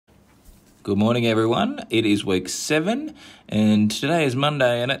Good morning, everyone. It is week 7, and today is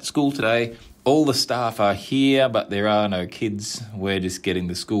Monday, and at school today, all the staff are here, but there are no kids. We're just getting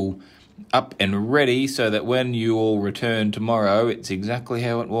the school up and ready so that when you all return tomorrow, it's exactly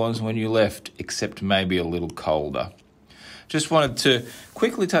how it was when you left, except maybe a little colder. Just wanted to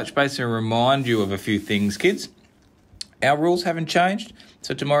quickly touch base and remind you of a few things, kids. Our rules haven't changed,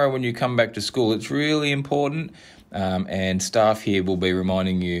 so tomorrow when you come back to school, it's really important, and staff here will be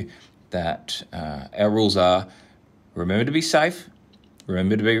reminding you that our rules are: remember to be safe,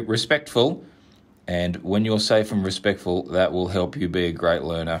 remember to be respectful, and when you're safe and respectful, that will help you be a great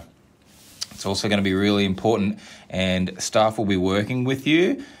learner. It's also going to be really important, and staff will be working with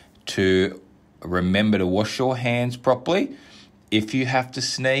you to remember to wash your hands properly. If you have to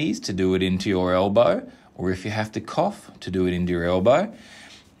sneeze, to do it into your elbow, or if you have to cough, to do it into your elbow.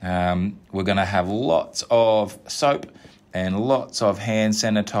 We're going to have lots of soap and lots of hand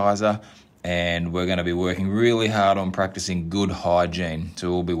sanitizer, and we're going to be working really hard on practicing good hygiene. So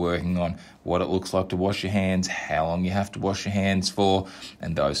we'll be working on what it looks like to wash your hands, how long you have to wash your hands for,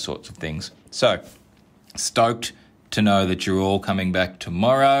 and those sorts of things. So, stoked to know that you're all coming back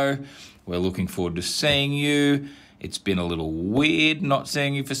tomorrow. We're looking forward to seeing you. It's been a little weird not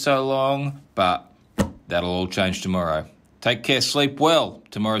seeing you for so long, but that'll all change tomorrow. Take care, sleep well.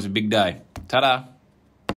 Tomorrow's a big day. Ta-da.